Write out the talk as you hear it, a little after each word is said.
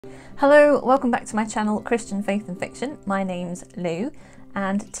Hello, welcome back to my channel Christian Faith and Fiction. My name's Lou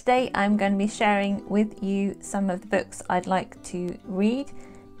and today I'm going to be sharing with you some of the books I'd like to read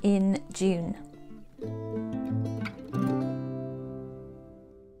in June.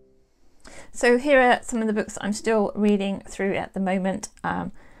 So here are some of the books I'm still reading through at the moment.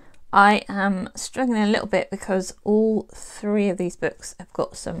 I am struggling a little bit because all three of these books have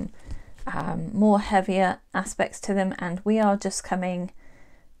got some more heavier aspects to them, and we are just coming,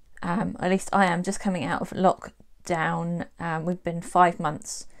 at least I am just coming out of lockdown. We've been 5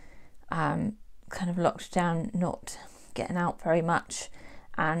 months kind of locked down, not getting out very much,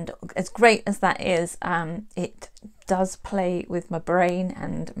 and as great as that is, it does play with my brain,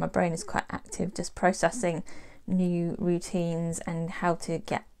 and my brain is quite active, just processing new routines and how to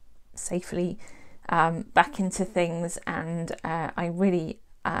get safely back into things. And I really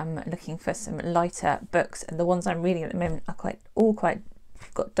am looking for some lighter books, and the ones I'm reading at the moment are quite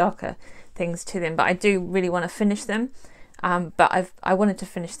got darker things to them, but I do really want to finish them. But I wanted to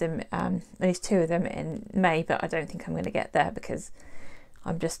finish them, at least 2 of them in May, but I don't think I'm going to get there because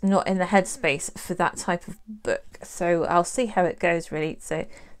I'm just not in the headspace for that type of book. So I'll see how it goes, really. So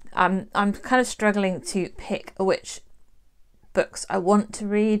I'm kind of struggling to pick which books I want to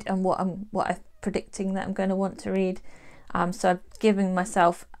read and what I'm predicting that I'm going to want to read. So I'm giving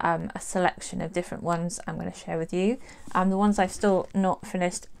myself a selection of different ones I'm going to share with you. The ones I've still not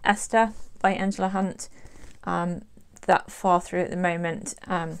finished: Esther by Angela Hunt, that far through at the moment,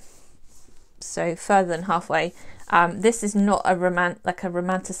 so further than halfway. This is not a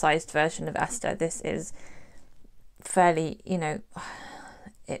romanticized version of Esther. This is fairly,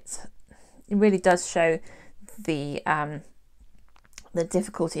 it really does show the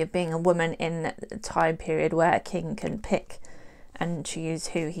difficulty of being a woman in a time period where a king can pick and choose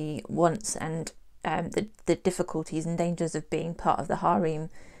who he wants, and the difficulties and dangers of being part of the harem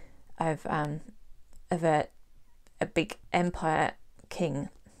of a big empire king.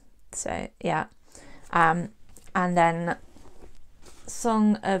 So yeah, and then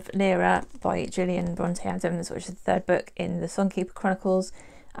Song of Leira by Gillian Bronte Adams, which is the 3rd book in the Songkeeper Chronicles.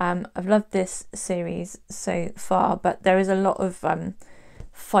 I've loved this series so far, but there is a lot of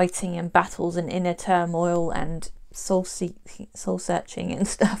fighting and battles and inner turmoil and soul searching and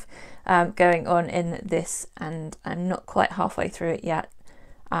stuff going on in this, and I'm not quite halfway through it yet.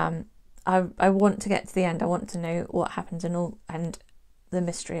 I want to get to the end. I want to know what happens and the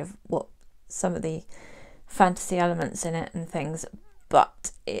mystery of what some of the fantasy elements in it and things,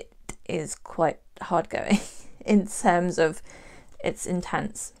 but it is quite hard going in terms of it's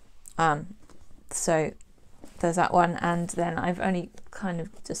intense. So there's that one, and then I've only kind of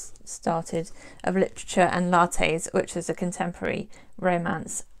just started Of Literature and Lattes, which is a contemporary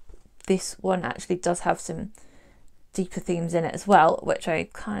romance. This one actually does have some deeper themes in it as well, which I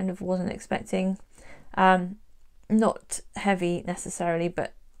kind of wasn't expecting. Not heavy necessarily,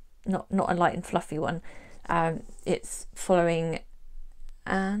 but not a light and fluffy one. It's following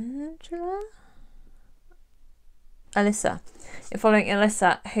Alyssa. You're following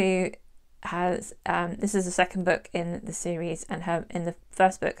Alyssa, who has this is the 2nd book in the series, and in the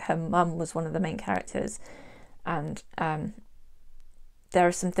 1st book her mum was one of the main characters, and there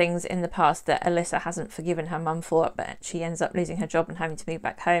are some things in the past that Alyssa hasn't forgiven her mum for, but she ends up losing her job and having to move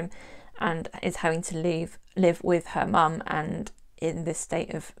back home, and is having to live with her mum, and in this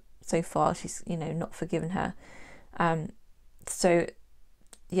state of, so far she's not forgiven her. So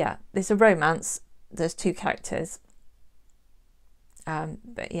yeah, it's a romance. There's 2 characters,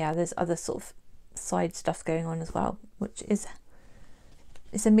 but yeah, there's other sort of side stuff going on as well, which is,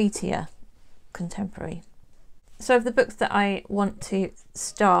 it's a meatier contemporary. So of the books that I want to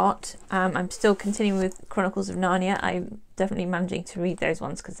start, I'm still continuing with Chronicles of Narnia. I'm definitely managing to read those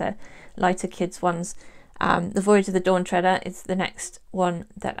ones because they're lighter kids ones. The Voyage of the Dawn Treader is the next one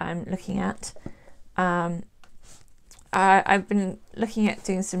that I'm looking at. I've been looking at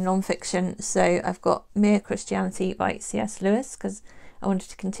doing some non-fiction, so I've got Mere Christianity by C.S. Lewis, because I wanted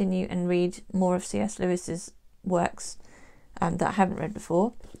to continue and read more of C.S. Lewis's works that I haven't read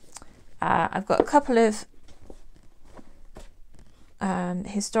before. I've got a couple of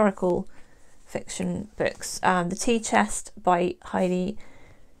historical fiction books. The Tea Chest by Heidi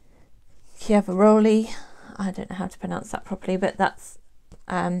Chiavaroli. I don't know how to pronounce that properly, but that's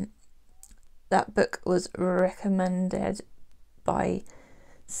that book was recommended by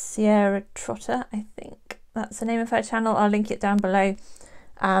Sierra Trotter, I think that's the name of her channel. I'll link it down below.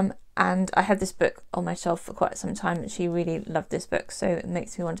 And I had this book on my shelf for quite some time, and she really loved this book, so it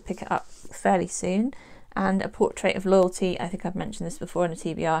makes me want to pick it up fairly soon. and A Portrait of Loyalty. I think I've mentioned this before in a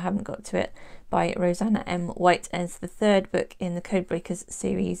TBR, I haven't got to it, by Roseanna M. White, and it's the third book in the Codebreakers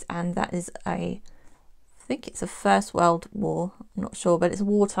series, and that is I think it's a First World War, I'm not sure, but it's a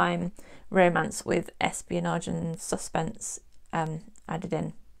wartime romance with espionage and suspense added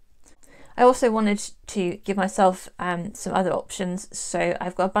in. I also wanted to give myself some other options, so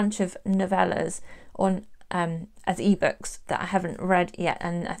I've got a bunch of novellas on as ebooks that I haven't read yet,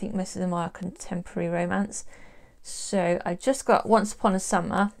 and I think most of them are contemporary romance. So I just got Once Upon a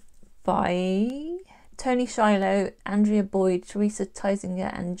Summer by Tony Shiloh, Andrea Boyd, Teresa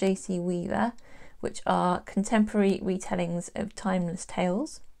Teisinger and J.C. Weaver, which are contemporary retellings of timeless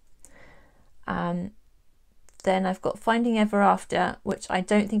tales. Then I've got Finding Ever After, which I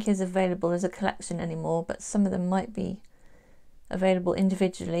don't think is available as a collection anymore, but some of them might be available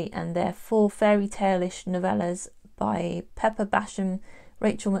individually, and they're 4 fairy tale-ish novellas by Pepper Basham,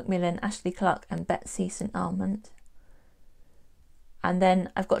 Rachel Macmillan, Ashley Clark and Betsy St. Armand. And then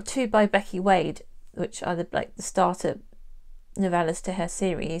I've got 2 by Becky Wade, which are the starter novellas to her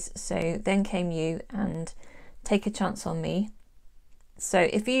series, so Then Came You and Take a Chance on Me. So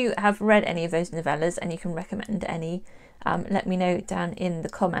if you have read any of those novellas and you can recommend any, let me know down in the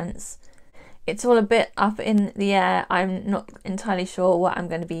comments. It's all a bit up in the air. I'm not entirely sure what I'm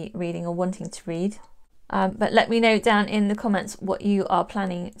going to be reading or wanting to read. But let me know down in the comments what you are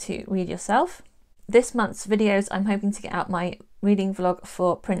planning to read yourself. This month's videos, I'm hoping to get out my reading vlog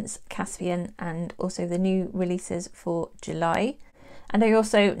for Prince Caspian and also the new releases for July. And I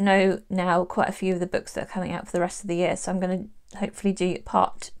also know now quite a few of the books that are coming out for the rest of the year, so I'm going to hopefully do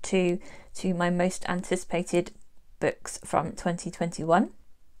part 2 to my most anticipated books from 2021.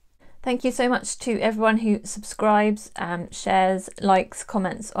 Thank you so much to everyone who subscribes, shares, likes,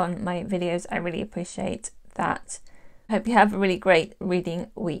 comments on my videos. I really appreciate that. I hope you have a really great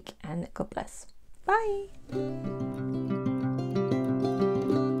reading week, and God bless. Bye.